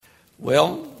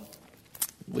Well,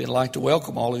 we'd like to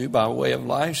welcome all of you by way of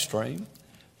live stream.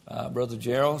 Brother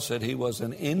Gerald said he was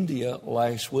in India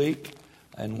last week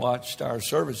and watched our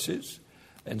services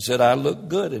and said, I look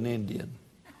good in Indian.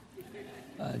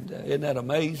 And, isn't that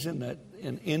amazing that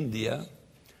in India,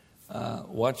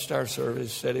 watched our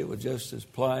service, said it was just as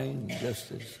plain,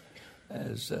 just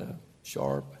as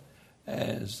sharp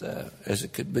as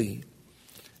it could be.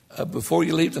 Before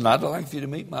you leave tonight, I'd like for you to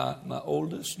meet my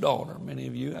oldest daughter. Many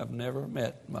of you have never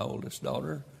met my oldest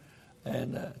daughter.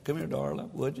 And come here, darling.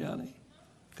 Would you, honey?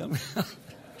 Come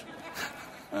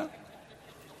here.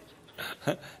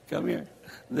 Come here.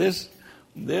 This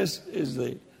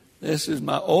is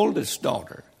my oldest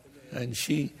daughter, and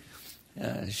she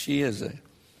is a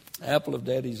apple of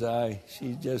Daddy's eye.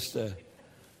 She's just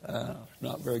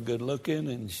not very good looking,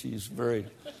 and she's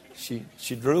she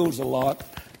drools a lot.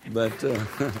 But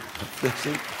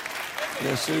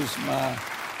this is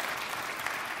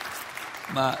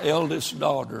my eldest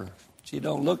daughter. She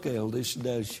don't look eldest,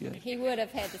 does she? He would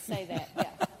have had to say that,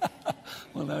 yeah.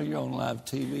 Well, now you're on live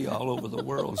TV all over the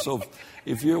world. So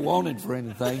if you're wanted for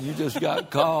anything, you just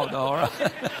got called, all right?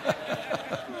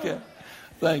 Okay.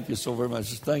 Thank you so very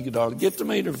much. Thank you, darling. Get to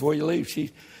meet her before you leave.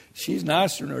 She's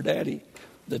nicer than her daddy.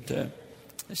 That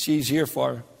she's here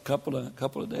for a couple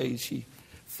of days. She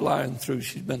flying through.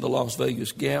 She's been to Las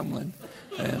Vegas gambling,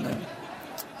 and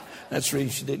that's the reason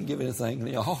she didn't give anything in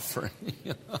the offering.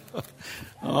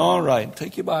 All right,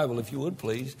 take your Bible, if you would,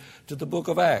 please, to the book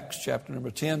of Acts, chapter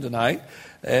number 10 tonight.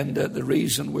 And the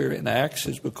reason we're in Acts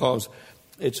is because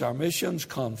it's our missions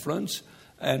conference,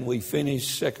 and we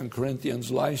finished 2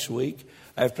 Corinthians last week.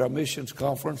 After our missions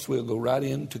conference, we'll go right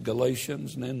into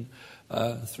Galatians, and then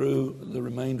through the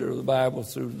remainder of the Bible,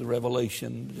 through the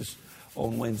Revelation, just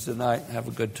on Wednesday night. Have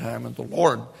a good time with the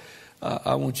Lord.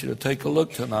 I want you to take a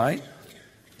look tonight.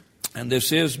 And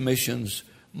this is Missions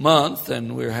Month,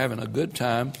 and we're having a good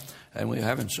time, and we're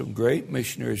having some great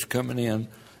missionaries coming in.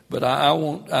 But I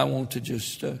want to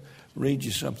just read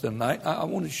you something tonight. I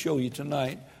want to show you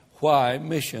tonight why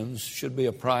missions should be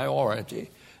a priority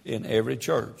in every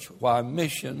church. Why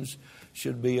missions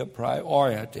should be a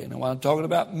priority. And when I'm talking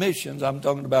about missions, I'm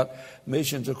talking about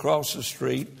missions across the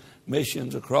street,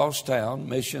 missions across town,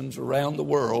 missions around the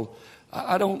world.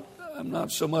 I'm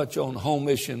not so much on home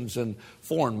missions and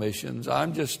foreign missions.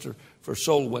 I'm just for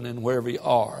soul winning wherever you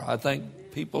are. I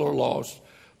think people are lost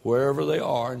wherever they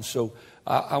are. And so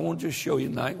I want to just show you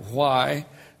tonight why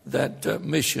that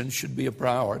mission should be a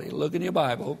priority. Look in your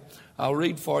Bible. I'll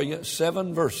read for you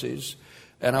 7 verses.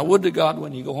 And I would to God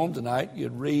when you go home tonight,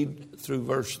 you'd read through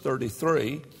verse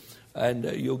 33, and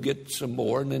you'll get some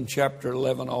more. And then chapter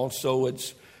 11 also,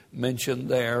 it's mentioned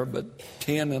there, but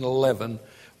 10 and 11,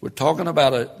 we're talking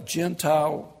about a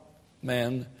Gentile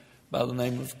man by the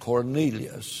name of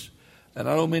Cornelius. And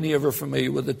I know many of you are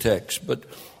familiar with the text, but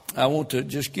I want to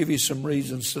just give you some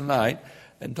reasons tonight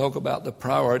and talk about the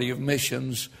priority of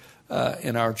missions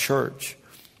in our church.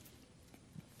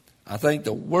 I think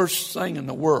the worst thing in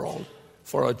the world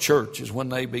for a church is when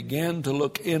they begin to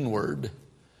look inward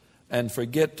and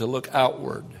forget to look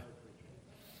outward.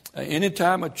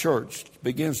 Anytime a church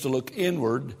begins to look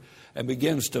inward and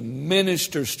begins to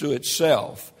minister to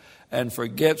itself and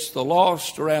forgets the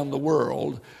lost around the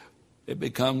world, it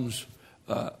becomes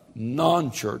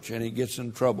non-church, and it gets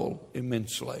in trouble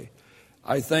immensely.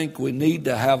 I think we need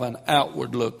to have an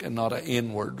outward look and not an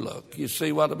inward look. You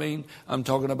see what I mean? I'm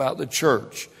talking about the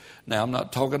church. Now, I'm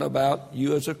not talking about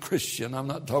you as a Christian. I'm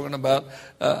not talking about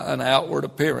an outward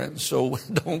appearance. So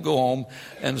don't go home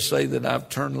and say that I've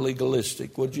turned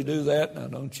legalistic. Would you do that? No,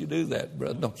 don't you do that,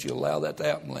 brother. Don't you allow that to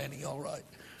happen, Lanny. All right.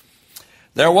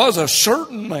 There was a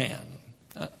certain man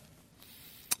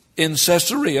in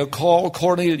Caesarea called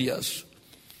Cornelius,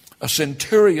 a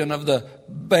centurion of the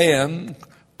band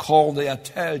called the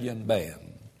Italian band,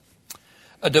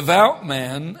 a devout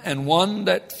man and one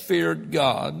that feared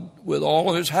God with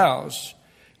all his house,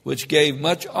 which gave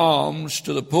much alms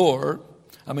to the to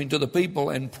the people,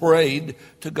 and prayed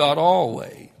to God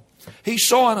always. He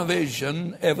saw in a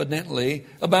vision, evidently,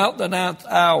 about the 9th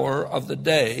hour of the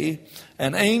day,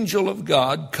 an angel of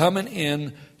God coming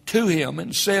in to him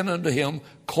and said unto him,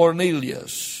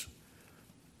 Cornelius.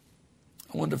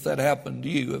 I wonder if that happened to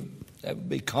you. That would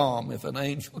be calm if an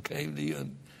angel came to you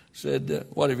and said,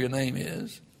 whatever your name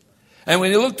is. And when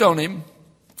he looked on him,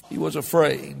 he was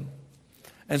afraid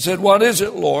and said, what is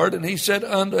it, Lord? And he said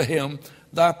unto him,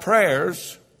 thy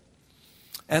prayers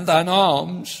and thine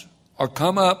alms are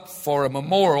come up for a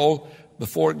memorial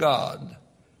before God.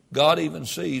 God even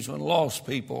sees when lost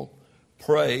people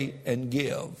pray and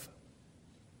give.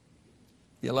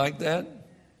 You like that?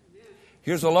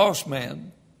 Here's a lost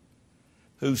man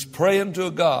who's praying to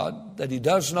a God that he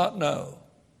does not know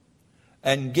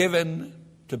and giving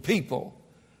to people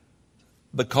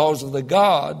because of the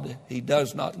God he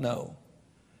does not know.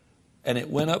 And it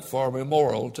went up for a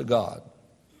memorial to God.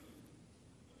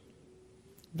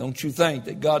 Don't you think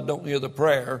that God don't hear the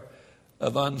prayer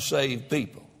of unsaved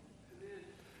people?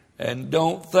 And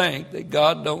don't think that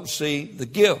God don't see the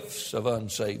gifts of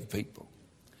unsaved people.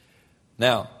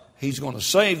 Now, he's going to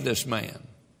save this man.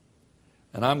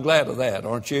 And I'm glad of that,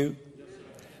 aren't you?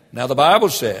 Now, the Bible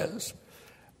says,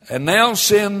 and now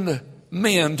send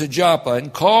men to Joppa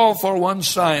and call for one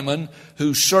Simon,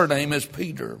 whose surname is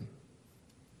Peter.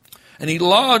 And he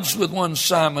lodged with one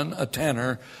Simon, a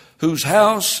tanner, whose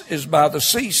house is by the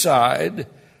seaside,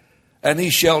 and he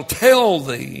shall tell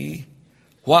thee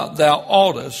what thou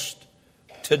oughtest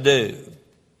to do.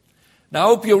 Now, I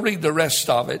hope you'll read the rest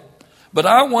of it. But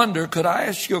I wonder, could I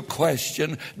ask you a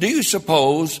question? Do you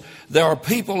suppose there are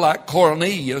people like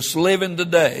Cornelius living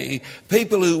today,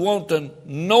 people who want to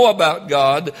know about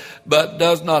God, but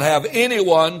does not have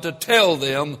anyone to tell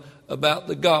them about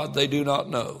the God they do not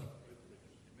know?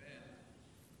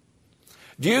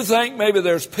 Do you think maybe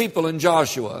there's people in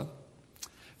Joshua,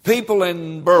 people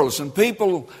in Burleson,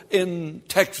 people in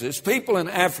Texas, people in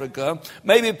Africa,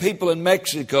 maybe people in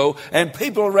Mexico, and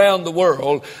people around the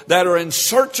world that are in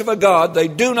search of a God they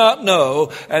do not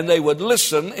know, and they would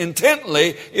listen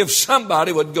intently if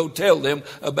somebody would go tell them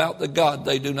about the God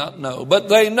they do not know, but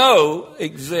they know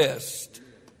exists?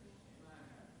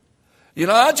 You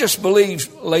know, I just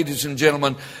believe, ladies and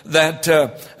gentlemen, that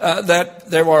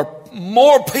there are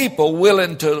more people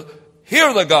willing to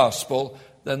hear the gospel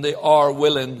than they are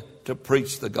willing to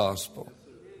preach the gospel.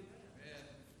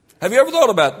 Have you ever thought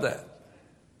about that?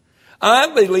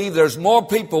 I believe there's more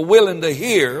people willing to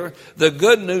hear the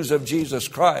good news of Jesus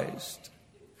Christ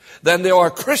than there are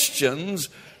Christians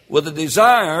with a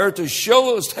desire to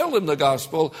tell them the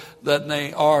gospel than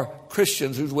they are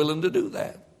Christians who's willing to do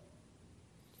that.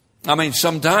 I mean,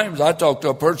 sometimes I talk to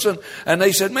a person and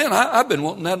they said, man, I've been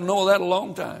wanting to know that a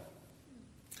long time.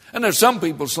 And there's some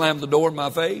people slam the door in my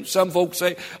face. Some folks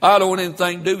say, I don't want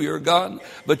anything to do with your God.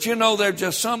 But you know, there's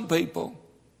just some people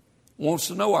wants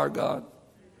to know our God.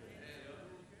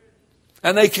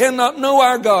 And they cannot know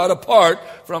our God apart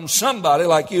from somebody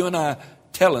like you and I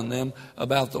telling them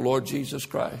about the Lord Jesus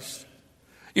Christ.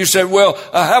 You said, well,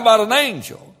 how about an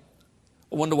angel?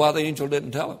 I wonder why the angel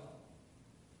didn't tell him.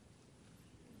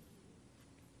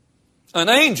 An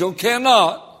angel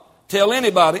cannot tell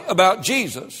anybody about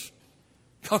Jesus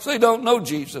because they don't know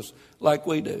Jesus like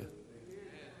we do.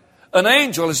 An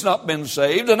angel has not been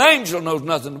saved. An angel knows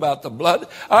nothing about the blood.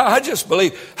 I just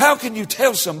believe, how can you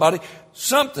tell somebody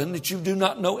something that you do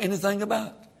not know anything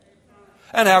about?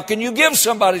 And how can you give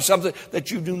somebody something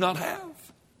that you do not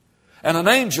have? And an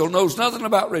angel knows nothing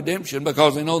about redemption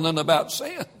because they know nothing about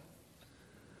sin.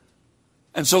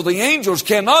 And so the angels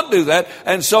cannot do that.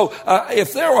 And so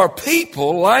if there are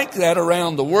people like that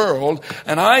around the world,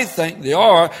 and I think they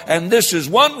are, and this is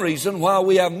one reason why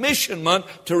we have Mission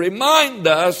Month, to remind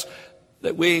us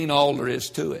that we ain't all there is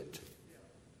to it.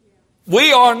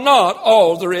 We are not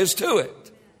all there is to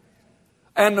it.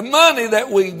 And the money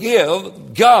that we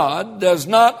give, God does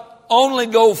not only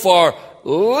go for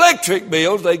electric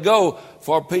bills, they go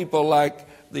for people like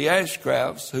the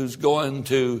Ashcrafts who's going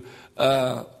to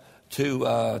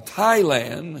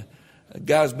Thailand. The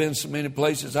guy's been so many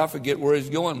places, I forget where he's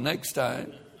going next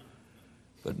time.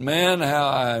 But man, how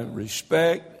I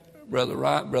respect Brother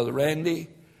Randy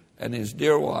and his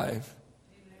dear wife,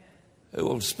 who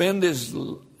will spend his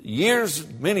years,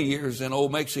 many years in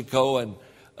old Mexico and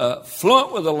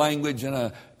fluent with the language and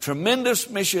a tremendous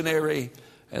missionary.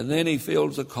 And then he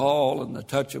feels the call and the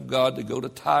touch of God to go to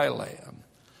Thailand.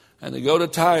 And they go to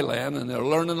Thailand and they're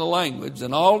learning the language.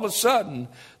 And all of a sudden,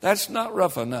 that's not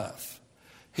rough enough.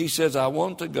 He says, I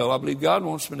want to go. I believe God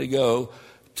wants me to go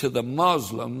to the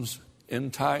Muslims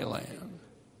in Thailand.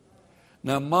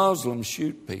 Now, Muslims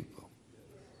shoot people.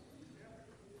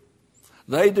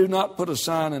 They do not put a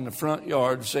sign in the front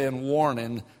yard saying,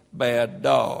 warning, bad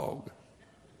dog.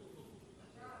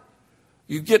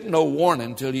 You get no warning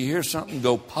until you hear something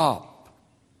go pop.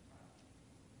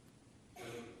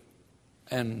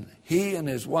 And he and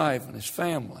his wife and his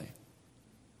family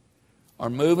are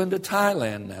moving to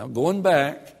Thailand now, going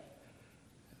back,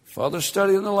 further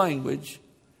studying the language,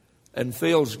 and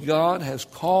feels God has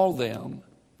called them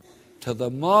to the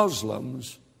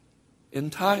Muslims in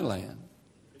Thailand.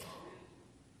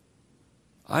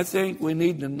 I think we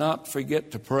need to not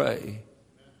forget to pray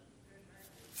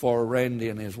for Randy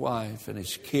and his wife and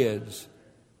his kids.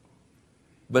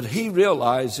 But he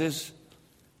realizes,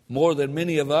 more than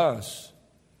many of us,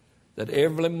 that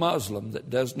every Muslim that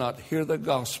does not hear the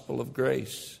gospel of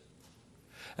grace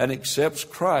and accepts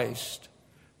Christ,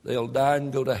 they'll die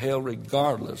and go to hell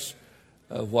regardless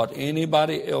of what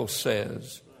anybody else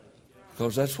says,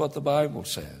 because that's what the Bible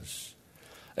says.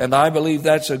 And I believe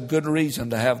that's a good reason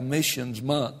to have Missions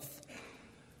Month.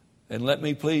 And let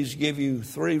me please give you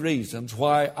 3 reasons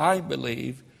why I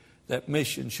believe that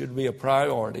mission should be a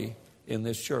priority in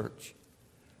this church.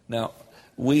 Now,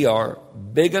 we are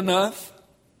big enough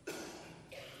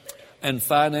and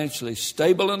financially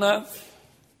stable enough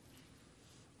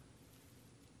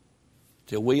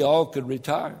till we all could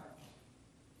retire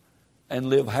and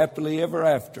live happily ever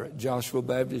after at Joshua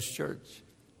Baptist Church,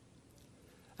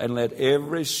 and let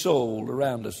every soul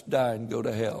around us die and go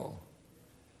to hell,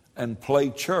 and play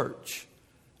church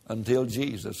until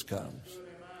Jesus comes.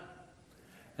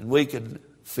 And we could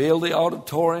fill the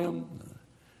auditorium,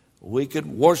 we could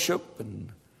worship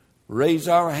and raise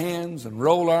our hands and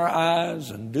roll our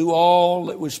eyes and do all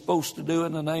that we're supposed to do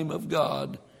in the name of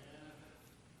God,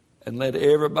 and let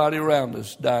everybody around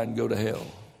us die and go to hell.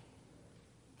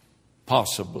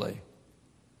 Possibly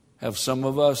have some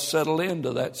of us settle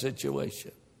into that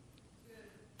situation.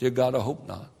 Dear God, I hope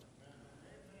not.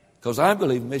 Because I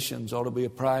believe missions ought to be a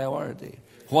priority.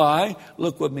 Why?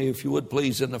 Look with me, if you would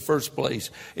please, in the first place,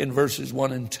 in verses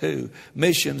 1 and 2.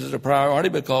 Missions is a priority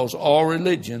because all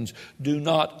religions do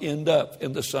not end up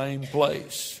in the same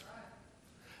place.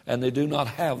 And they do not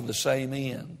have the same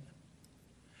end.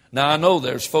 Now, I know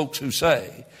there's folks who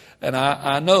say, and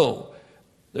I know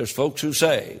there's folks who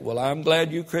say, well, I'm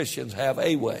glad you Christians have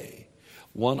a way,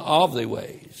 one of the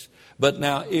ways. But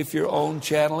now, if you're on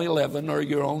Channel 11 or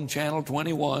you're on Channel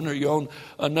 21 or you're on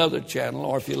another channel,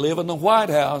 or if you live in the White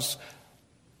House,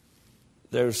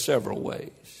 there's several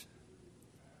ways.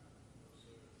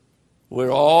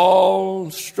 We're all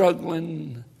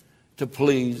struggling to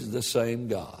please the same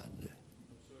God.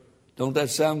 Don't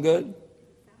that sound good?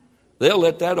 They'll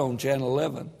let that on Channel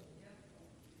 11.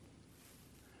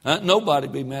 Nobody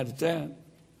be mad at that.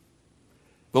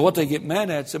 But what they get mad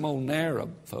at is them old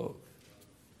narrow folk.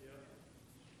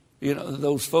 You know,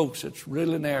 those folks that's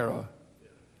really narrow,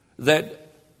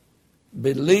 that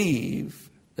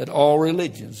believe that all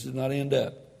religions do not end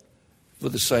up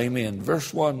with the same end.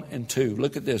 Verse 1 and 2,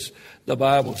 look at this. The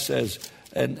Bible says,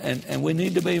 and we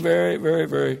need to be very, very,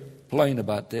 very plain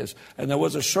about this. And there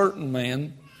was a certain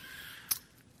man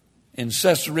in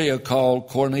Caesarea called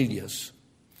Cornelius,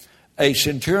 a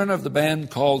centurion of the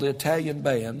band called the Italian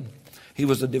band. He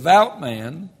was a devout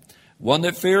man, one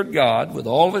that feared God with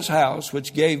all of his house,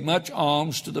 which gave much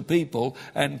alms to the people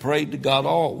and prayed to God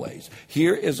always.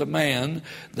 Here is a man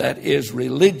that is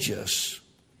religious.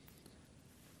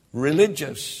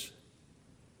 Religious.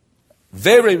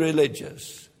 Very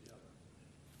religious.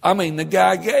 I mean, the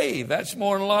guy gave. That's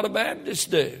more than a lot of Baptists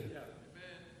do.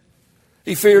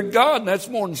 He feared God, and that's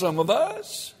more than some of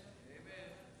us.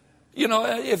 You know,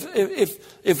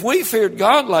 if we feared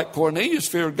God like Cornelius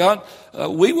feared God,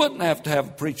 we wouldn't have to have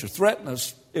a preacher threaten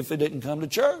us if they didn't come to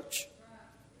church.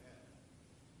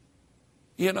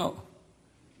 You know,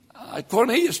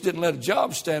 Cornelius didn't let a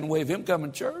job stand in the way of him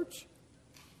coming to church.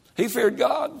 He feared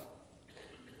God.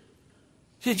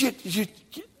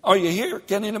 Are you here?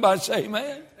 Can anybody say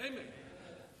amen? Amen?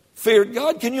 Feared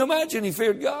God. Can you imagine he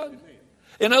feared God?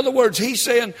 In other words, he's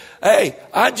saying, hey,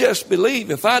 I just believe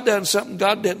if I'd done something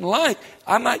God didn't like,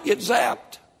 I might get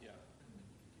zapped.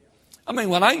 I mean,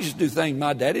 when I used to do things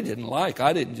my daddy didn't like,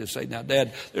 I didn't just say, now,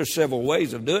 Dad, there's several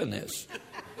ways of doing this.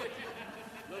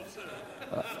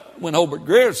 When Obert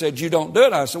Greer said, you don't do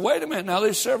it, I said, wait a minute, now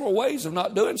there's several ways of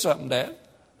not doing something, Dad.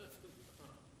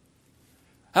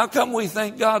 How come we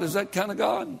think God is that kind of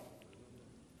God?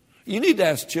 You need to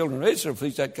ask children of Israel if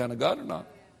he's that kind of God or not.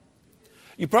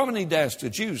 You probably need to ask the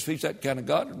Jews if he's that kind of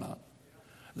God or not.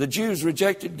 The Jews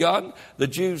rejected God. The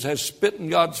Jews have spit in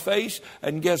God's face.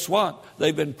 And guess what?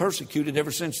 They've been persecuted ever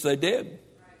since they did.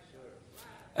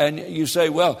 And you say,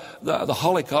 well, the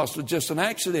Holocaust was just an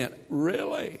accident.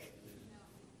 Really?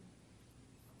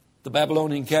 The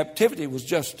Babylonian captivity was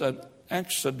just an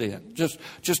accident.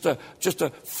 Just a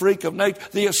freak of nature.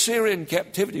 The Assyrian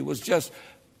captivity was just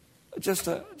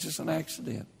an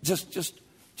accident.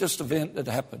 Just an event that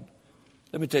happened.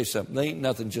 Let me tell you something. There ain't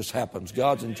nothing just happens.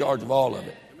 God's in charge of all of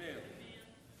it.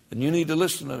 And you need to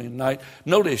listen to me tonight.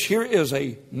 Notice, here is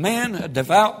a man, a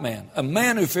devout man, a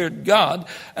man who feared God,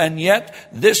 and yet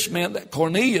this meant that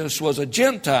Cornelius was a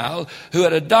Gentile who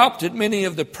had adopted many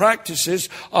of the practices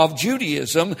of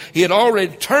Judaism. He had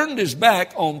already turned his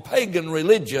back on pagan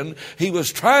religion. He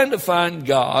was trying to find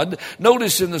God.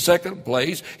 Notice in the second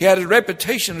place, he had a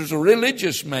reputation as a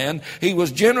religious man. He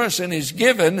was generous in his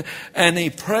giving, and he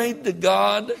prayed to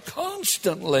God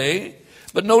constantly.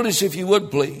 But notice, if you would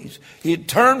please, he had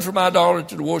turned from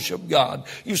idolatry to worship God.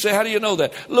 You say, how do you know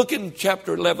that? Look in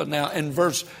chapter 11 now and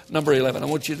verse number 11. I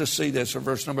want you to see this, or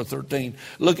verse number 13.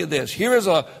 Look at this. Here is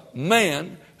a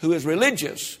man who is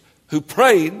religious, who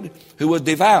prayed, who was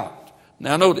devout.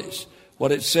 Now notice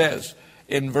what it says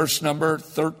in verse number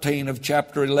 13 of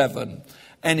chapter 11.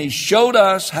 And he showed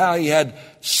us how he had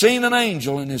seen an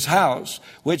angel in his house,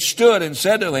 which stood and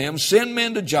said to him, send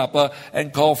men to Joppa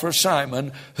and call for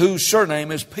Simon, whose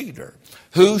surname is Peter,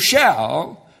 who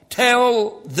shall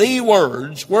tell thee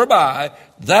words whereby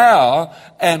thou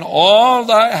and all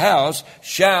thy house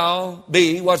shall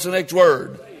be. What's the next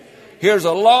word? Here's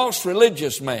a lost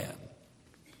religious man,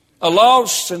 a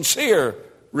lost, sincere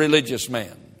religious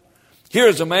man.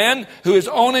 Here's a man who is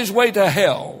on his way to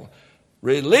hell,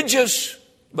 religious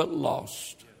but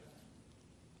lost.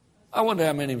 I wonder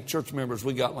how many church members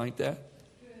we got like that.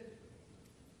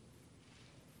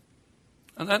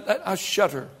 And I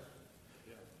shudder.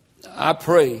 I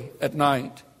pray at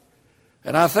night,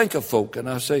 and I think of folk, and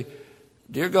I say,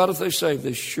 dear God, if they're saved,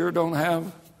 they sure don't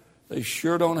have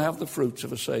the fruits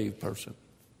of a saved person.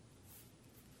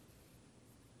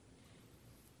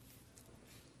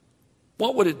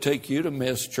 What would it take you to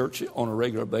miss church on a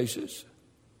regular basis?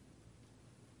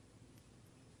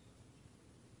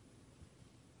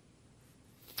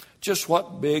 Just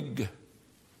what big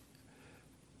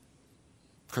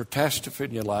catastrophe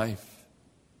in your life?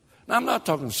 Now, I'm not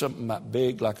talking something about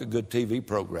big like a good TV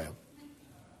program.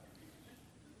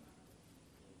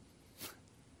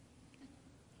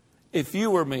 If you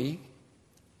were me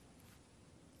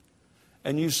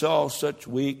and you saw such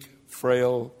weak,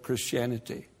 frail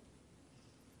Christianity,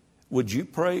 would you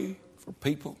pray for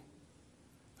people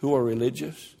who are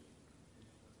religious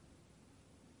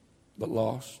but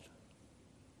lost?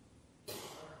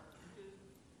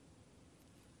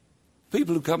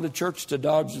 People who come to church to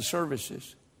dodge the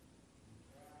services.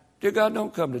 Dear God,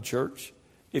 don't come to church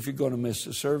if you're going to miss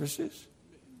the services.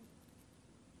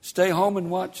 Stay home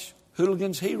and watch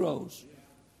Hooligan's Heroes.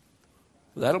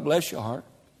 That'll bless your heart.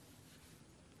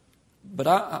 But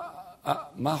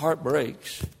my heart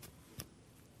breaks.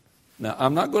 Now,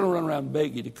 I'm not going to run around and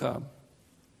beg you to come.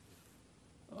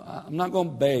 I'm not going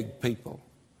to beg people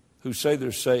who say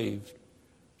they're saved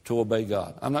to obey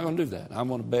God. I'm not going to do that. I'm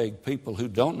going to beg people who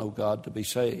don't know God to be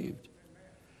saved.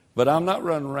 But I'm not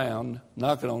running around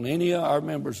knocking on any of our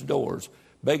members' doors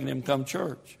begging them to come to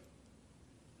church.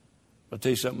 I'll tell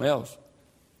you something else.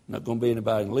 I'm not going to be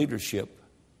anybody in leadership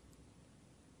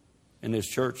in this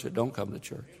church that don't come to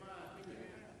church.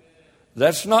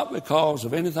 That's not because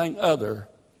of anything other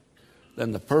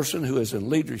than the person who is in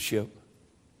leadership.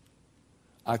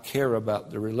 I care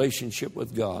about the relationship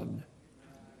with God.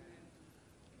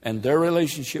 And their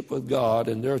relationship with God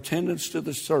and their attendance to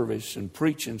the service and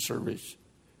preaching service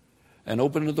and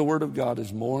opening to the Word of God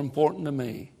is more important to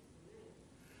me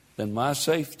than my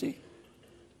safety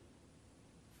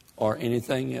or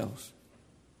anything else.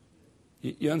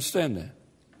 You understand that?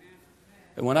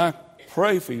 And when I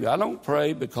pray for you, I don't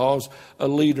pray because a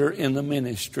leader in the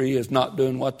ministry is not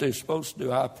doing what they're supposed to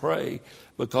do. I pray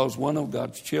because one of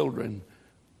God's children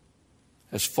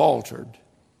has faltered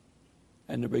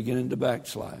and they're beginning to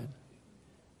backslide.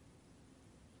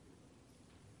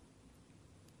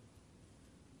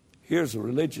 Here's a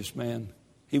religious man.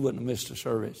 He wouldn't have missed a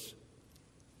service.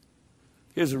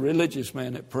 Here's a religious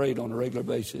man that prayed on a regular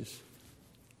basis.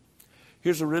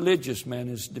 Here's a religious man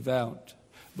who's devout.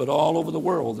 But all over the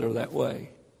world, they're that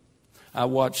way. I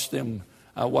watched them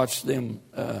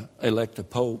elect a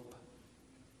pope.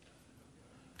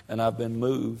 And I've been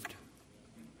moved.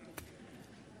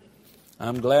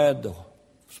 I'm glad the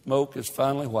smoke is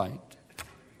finally white.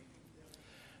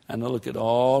 And I look at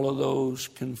all of those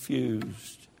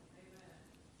confused.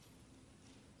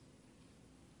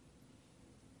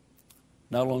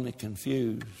 Not only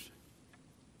confused,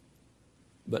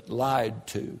 but lied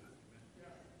to.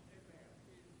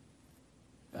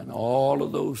 And all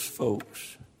of those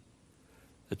folks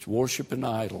that's worshiping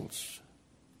idols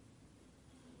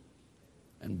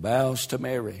and bows to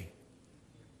Mary.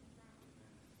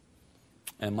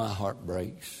 And my heart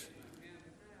breaks.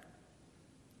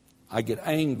 I get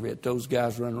angry at those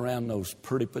guys running around in those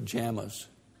pretty pajamas,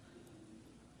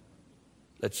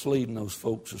 that's leading those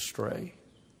folks astray.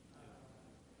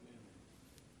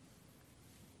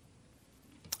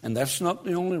 And that's not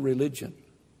the only religion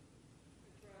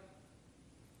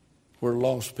where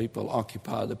lost people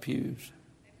occupy the pews.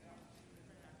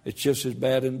 It's just as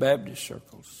bad in Baptist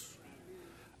circles.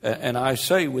 And I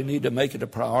say we need to make it a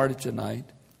priority tonight,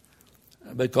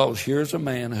 because here's a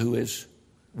man who is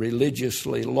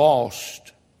religiously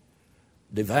lost,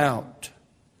 devout,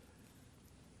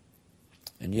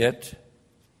 and yet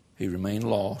he remained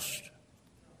lost.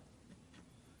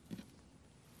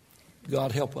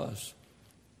 God help us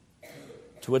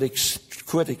to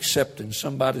quit accepting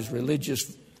somebody's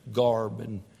religious garb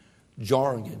and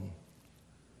jargon.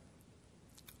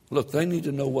 Look, they need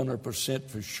to know 100%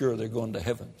 for sure they're going to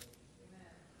heaven.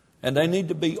 And they need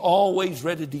to be always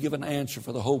ready to give an answer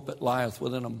for the hope that lieth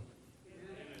within them.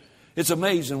 It's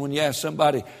amazing when you ask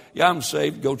somebody, yeah, I'm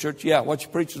saved, go to church. Yeah, what's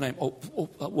your preacher's name?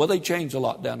 Well, they change a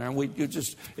lot down there.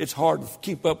 And it's hard to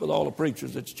keep up with all the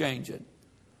preachers that's changing.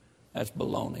 That's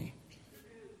baloney.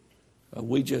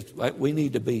 We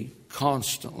need to be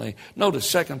constantly. Notice,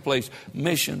 second place,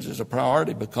 missions is a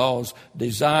priority because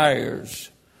desires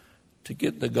to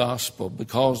get the gospel.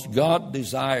 Because God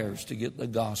desires to get the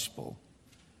gospel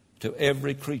to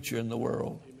every creature in the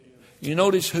world. You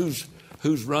notice who's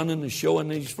running the show in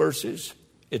these verses?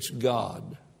 It's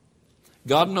God.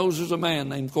 God knows there's a man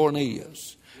named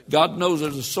Cornelius. God knows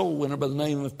there's a soul winner by the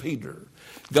name of Peter.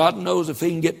 God knows if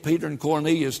he can get Peter and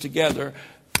Cornelius together,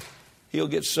 he'll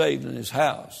get saved in his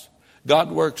house.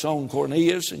 God works on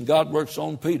Cornelius and God works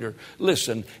on Peter.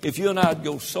 Listen, if you and I'd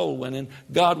go soul winning,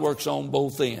 God works on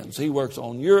both ends. He works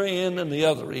on your end and the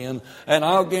other end. And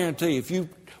I'll guarantee if you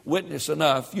witness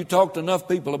enough, you talk to enough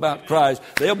people about Christ,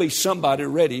 there'll be somebody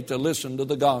ready to listen to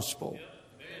the gospel.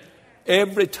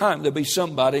 Every time there'll be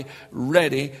somebody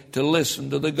ready to listen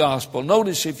to the gospel.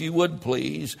 Notice, if you would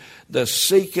please, the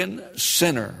seeking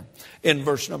sinner in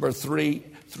verse number 3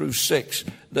 through 6.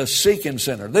 The seeking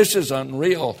sinner. This is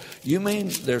unreal. You mean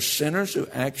there's sinners who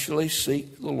actually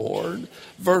seek the Lord?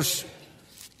 Verse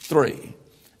 3.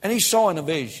 And he saw in a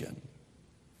vision.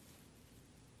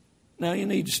 Now you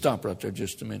need to stop right there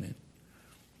just a minute.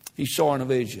 He saw in a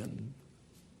vision.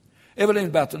 Evidently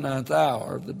about the 9th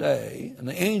hour of the day, and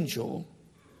the angel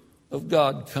of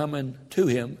God coming to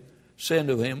him, saying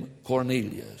to him,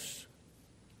 Cornelius.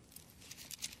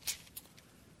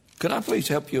 Could I please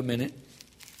help you a minute?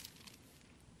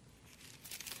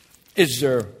 Is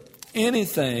there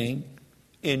anything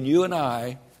in you and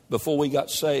I, before we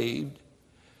got saved,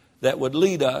 that would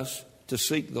lead us to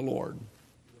seek the Lord?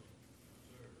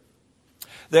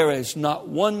 There is not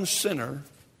one sinner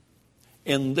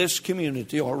in this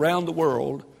community or around the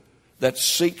world that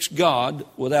seeks God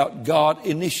without God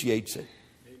initiates it.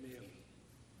 Amen.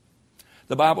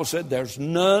 The Bible said there's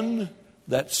none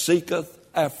that seeketh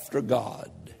after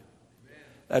God.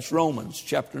 That's Romans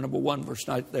chapter number 1 verse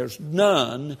 9. There's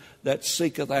none that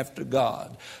seeketh after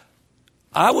God.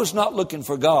 I was not looking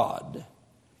for God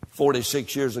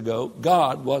 46 years ago.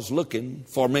 God was looking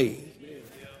for me.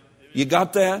 You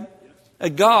got that?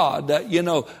 God,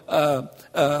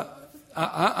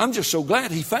 I'm just so glad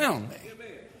he found me.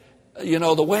 You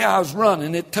know, the way I was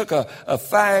running, it took a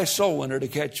fast soul winner to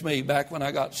catch me back when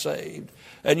I got saved.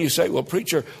 And you say, well,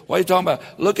 preacher, what are you talking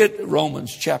about? Look at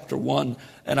Romans chapter 1,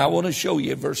 and I want to show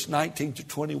you verse 19 to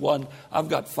 21. I've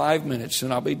got 5 minutes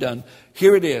and I'll be done.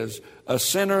 Here it is, a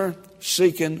sinner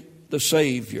seeking the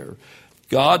Savior.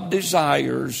 God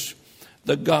desires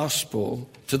the gospel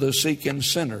to the seeking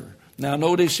sinner. Now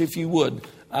notice, if you would,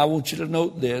 I want you to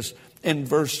note this in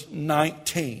verse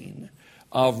 19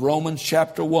 of Romans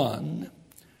chapter 1.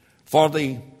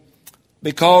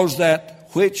 Because that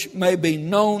which may be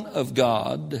known of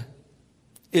God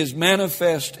is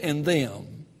manifest in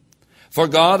them, for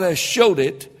God has showed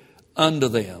it unto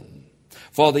them.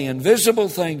 For the invisible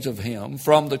things of him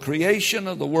from the creation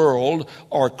of the world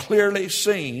are clearly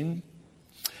seen,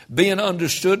 being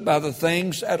understood by the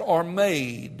things that are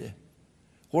made.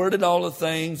 Where did all the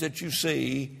things that you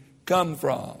see come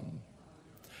from?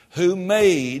 Who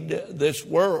made this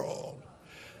world?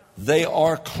 They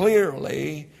are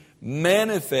clearly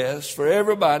manifest for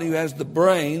everybody who has the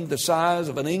brain the size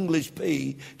of an English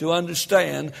pea to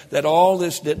understand that all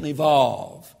this didn't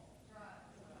evolve.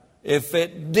 If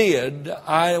it did,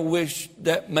 I wish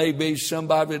that maybe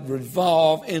somebody would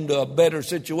evolve into a better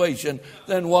situation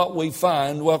than what we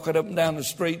find walking up and down the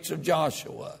streets of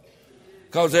Joshua.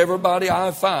 Because everybody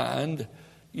I find,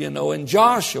 in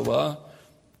Joshua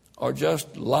are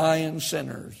just lying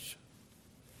sinners.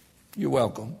 You're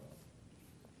welcome.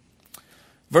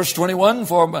 Verse 21,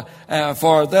 for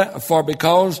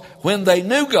because when they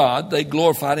knew God, they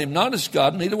glorified him not as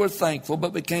God, neither were thankful,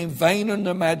 but became vain in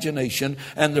imagination,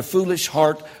 and their foolish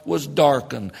heart was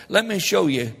darkened. Let me show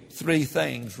you three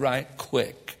things right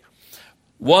quick.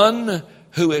 One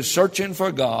who is searching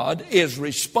for God is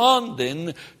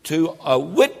responding to a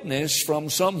witness from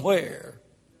somewhere.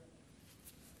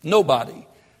 Nobody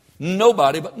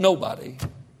but nobody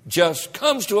just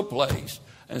comes to a place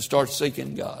and starts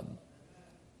seeking God.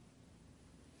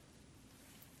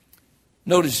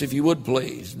 Notice, if you would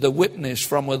please, the witness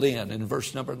from within in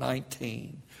verse number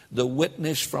 19. The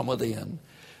witness from within.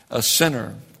 A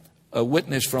sinner, a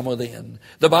witness from within.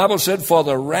 The Bible said, for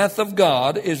the wrath of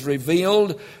God is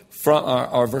revealed from,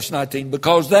 or verse 19,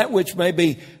 because that which may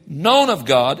be known of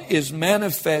God is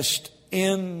manifest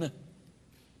in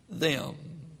them.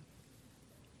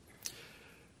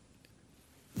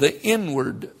 The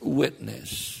inward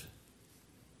witness.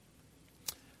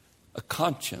 A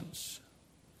conscience.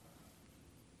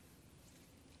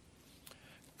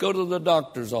 Go to the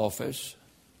doctor's office.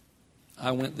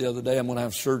 I went the other day. I'm going to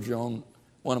have surgery on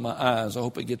one of my eyes. I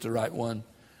hope I get the right one,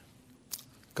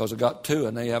 because I got two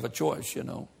and they have a choice, you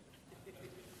know.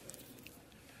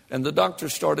 And the doctor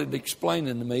started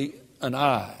explaining to me an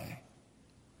eye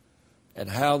and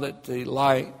how that the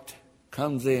light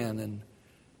comes in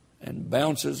and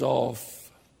bounces off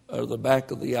of the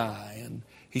back of the eye. And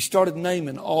he started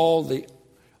naming all the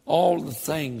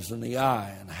things in the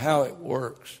eye and how it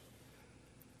works.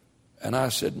 And I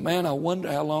said, man, I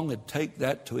wonder how long it'd take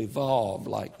that to evolve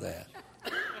like that.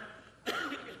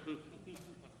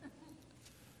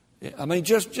 I mean,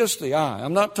 just the eye.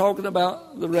 I'm not talking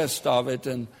about the rest of it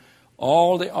and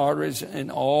all the arteries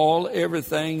and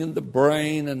everything in the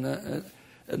brain and the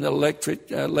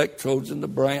electrodes in the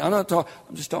brain. I'm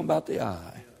just talking about the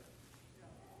eye.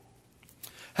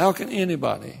 How can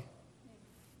anybody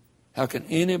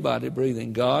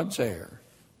breathing God's air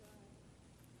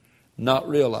not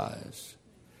realize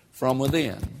from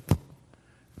within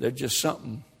there's just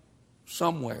something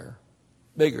somewhere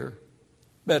bigger,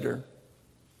 better,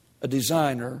 a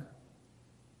designer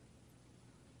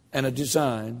and a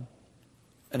design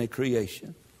and a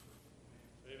creation?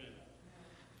 Amen.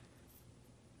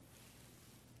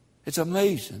 It's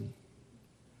amazing.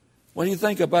 When you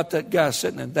think about that guy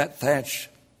sitting in that thatched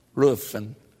roof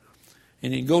and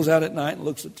he goes out at night and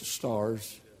looks at the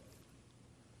stars,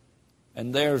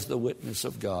 and there's the witness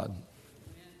of God.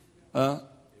 And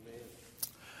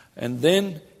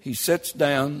then he sits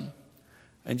down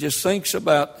and just thinks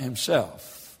about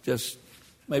himself. Just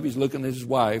maybe he's looking at his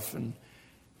wife, and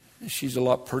she's a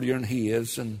lot prettier than he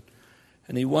is. And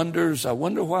he wonders, I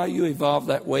wonder why you evolved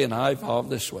that way and I evolved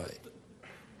this way.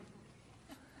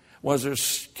 Was there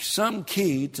some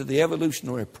key to the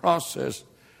evolutionary process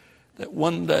that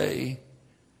one day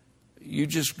you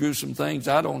just grew some things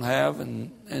I don't have,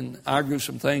 and I grew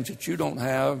some things that you don't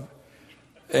have,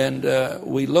 and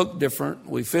we look different,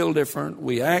 we feel different,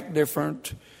 we act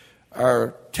different,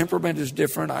 our temperament is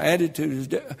different, our attitude is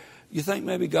different. You think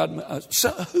maybe God,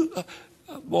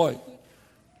 boy,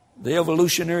 the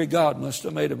evolutionary God must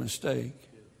have made a mistake.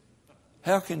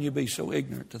 How can you be so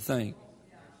ignorant to think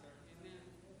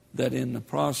that in the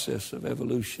process of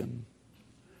evolution,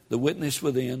 the witness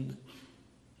within,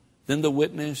 then the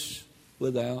witness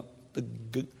without,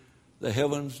 the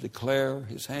heavens declare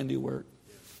his handiwork?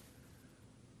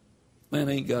 Man,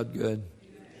 ain't God good?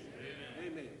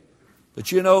 Amen.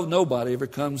 But you know, nobody ever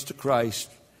comes to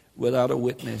Christ without a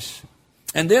witness.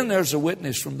 And then there's a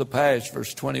witness from the past,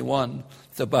 verse 21.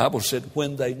 The Bible said,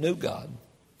 when they knew God.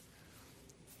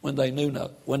 When they knew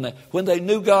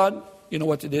God, you know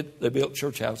what they did? They built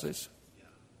church houses.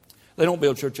 They don't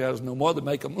build church houses no more. They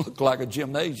make them look like a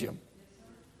gymnasium.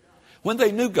 When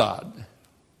they knew God,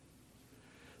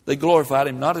 they glorified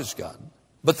him not as God,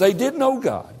 but they did know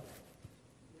God.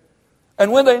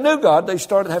 And when they knew God, they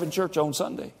started having church on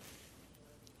Sunday.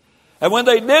 And when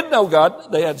they did know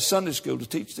God, they had Sunday school to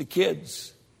teach the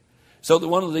kids, so that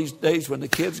one of these days when the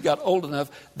kids got old enough,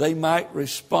 they might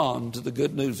respond to the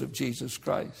good news of Jesus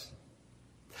Christ.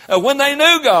 And when they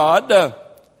knew God,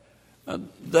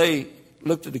 they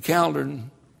looked at the calendar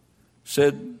and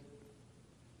said,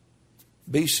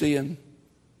 BC and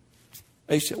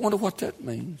AC. I wonder what that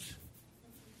means.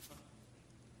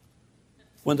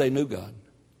 When they knew God.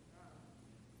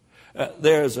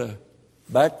 There's a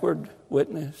backward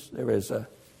witness. There is an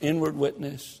inward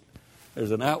witness.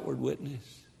 There's an outward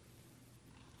witness.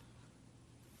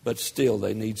 But still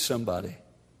they need somebody.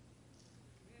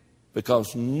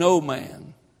 Because no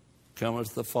man cometh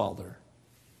to the Father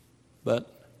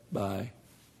but by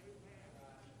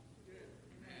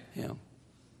him.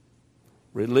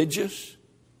 Religious,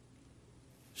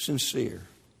 sincere,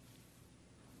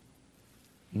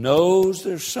 knows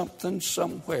there's something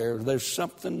somewhere, there's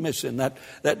something missing.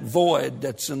 That void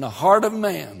that's in the heart of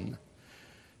man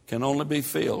can only be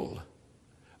filled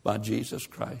by Jesus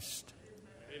Christ.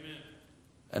 Amen.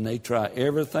 And they try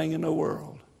everything in the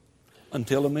world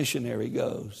until a missionary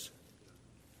goes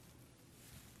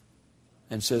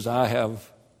and says, I have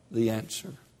the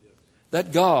answer.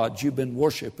 That God you've been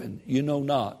worshiping, you know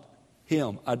not,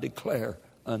 Him I declare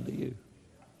unto you.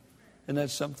 Isn't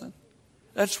that something?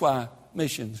 That's why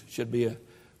missions should be a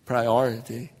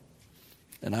priority.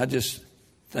 And I just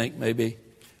think maybe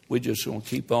we're just going to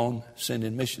keep on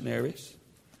sending missionaries.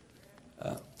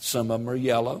 Some of them are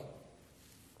yellow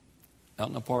out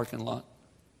in the parking lot.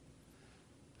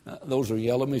 Those are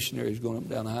yellow missionaries going up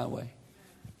and down the highway.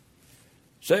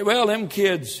 Say, well, them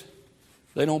kids,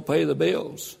 they don't pay the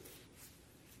bills.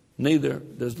 Neither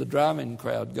does the driving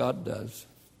crowd. God does.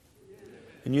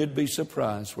 And you'd be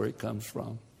surprised where it comes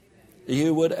from.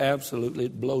 You would absolutely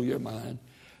blow your mind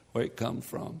where it comes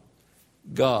from.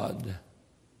 God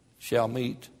shall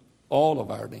meet all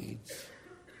of our needs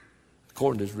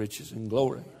according to His riches and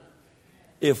glory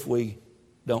if we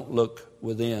don't look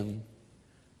within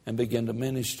and begin to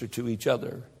minister to each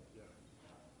other.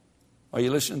 Are you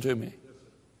listening to me?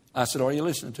 I said, are you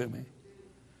listening to me?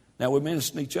 Now we're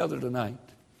ministering to each other tonight.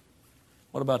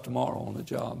 What about tomorrow on the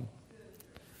job?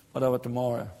 What about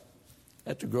tomorrow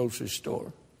at the grocery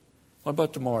store? What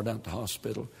about tomorrow down at the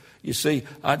hospital? You see,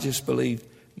 I just believe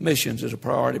missions is a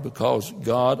priority because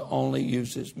God only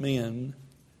uses men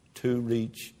to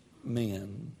reach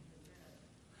men.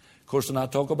 Of course, when I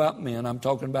talk about men, I'm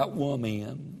talking about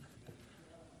women,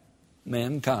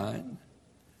 mankind.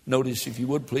 Notice, if you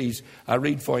would please, I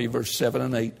read for you verse 7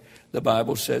 and 8. The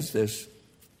Bible says this,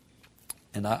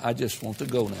 and I just want to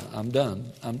go now. I'm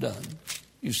done.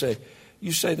 You say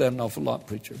that an awful lot,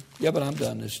 preacher. Yeah, but I'm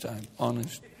done this time.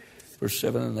 Honest. Verse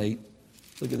 7 and 8.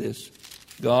 Look at this.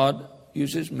 God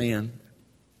uses men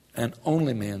and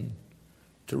only men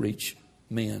to reach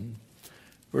men.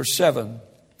 Verse 7.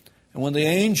 And when the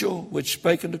angel which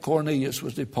spake unto Cornelius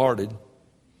was departed,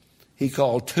 he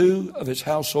called 2 of his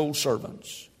household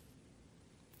servants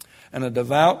and a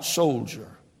devout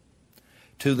soldier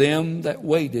to them that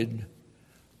waited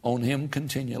on him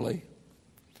continually.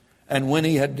 And when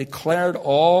he had declared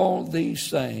all these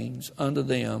things unto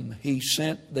them, he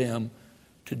sent them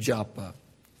to Joppa.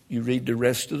 You read the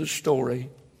rest of the story,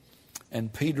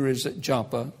 and Peter is at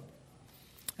Joppa,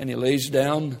 and he lays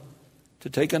down to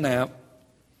take a nap.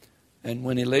 And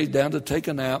when he lays down to take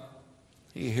a nap,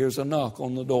 he hears a knock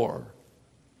on the door.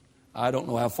 I don't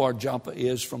know how far Joppa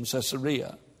is from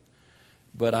Caesarea,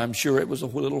 but I'm sure it was a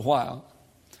little while.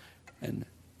 And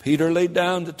Peter laid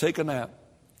down to take a nap.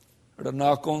 Heard a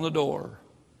knock on the door.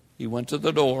 He went to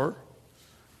the door,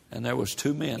 and there was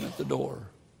 2 men at the door.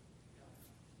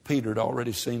 Peter had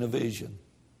already seen a vision.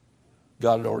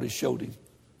 God had already showed him.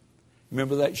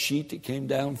 Remember that sheet that came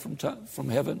down from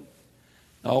heaven?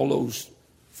 All those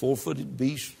 4-footed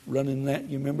beasts running that.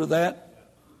 You remember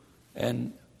that?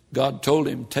 And God told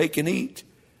him, take and eat.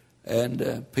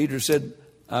 And Peter said,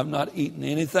 I've not eaten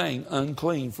anything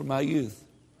unclean from my youth.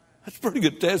 That's a pretty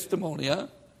good testimony, huh?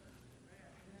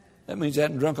 That means he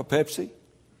hadn't drunk a Pepsi.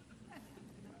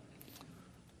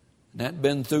 And hadn't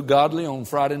been through Godly on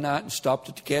Friday night and stopped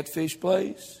at the catfish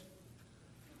place.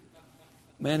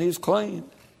 Man, he's clean.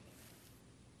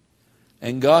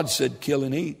 And God said, kill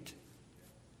and eat.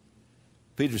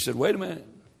 Peter said, wait a minute.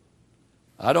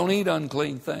 I don't eat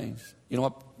unclean things. You know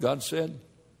what God said?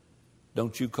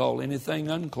 Don't you call anything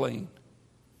unclean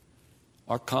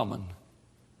or common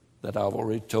that I've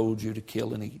already told you to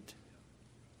kill and eat.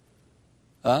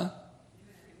 Huh?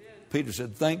 Peter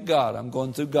said, thank God I'm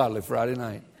going through Godly Friday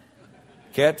night.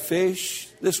 Catfish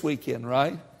this weekend,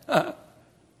 right?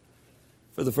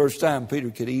 For the first time,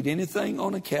 Peter could eat anything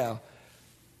on a cow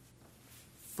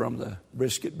from the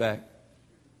brisket back.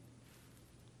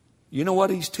 You know what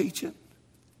he's teaching?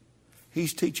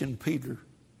 He's teaching Peter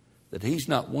that he's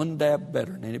not one dab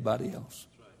better than anybody else.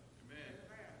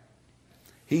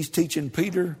 He's teaching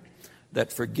Peter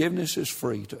that forgiveness is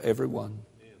free to everyone.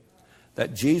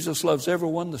 That Jesus loves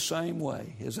everyone the same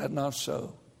way. Is that not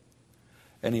so?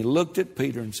 And he looked at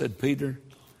Peter and said, Peter,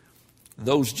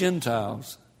 those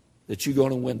Gentiles that you're going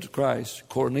to win to Christ,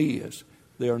 Cornelius,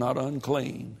 they are not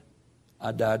unclean.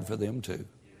 I died for them too.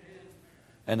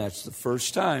 And that's the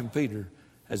first time Peter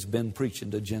has been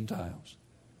preaching to Gentiles.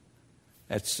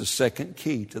 That's the second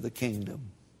key to the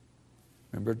kingdom.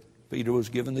 Remember, Peter was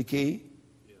given the key?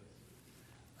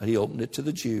 He opened it to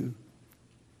the Jew.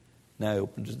 Now he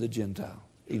opens it to the Gentile.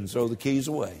 He can throw the keys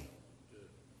away.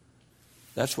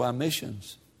 That's why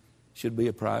missions should be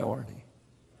a priority.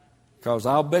 Because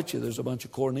I'll bet you there's a bunch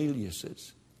of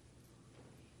Corneliuses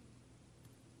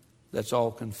that's all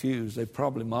confused. They're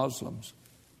probably Muslims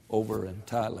over in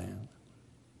Thailand.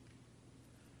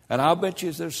 And I'll bet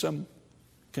you there's some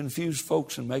confused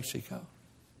folks in Mexico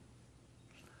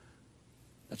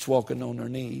that's walking on their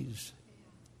knees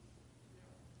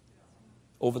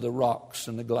over the rocks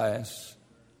and the glass,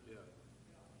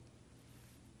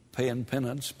 paying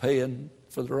penance, paying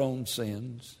for their own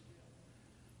sins,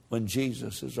 when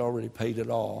Jesus has already paid it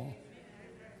all.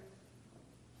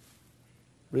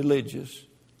 Religious,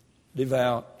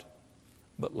 devout,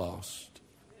 but lost.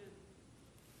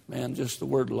 Man, just the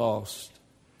word lost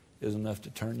is enough to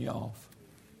turn you off.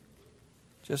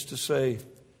 Just to say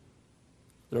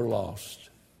they're lost.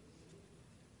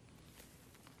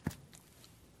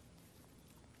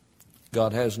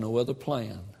 God has no other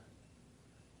plan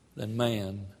than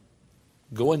man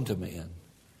going to men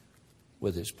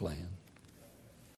with his plan.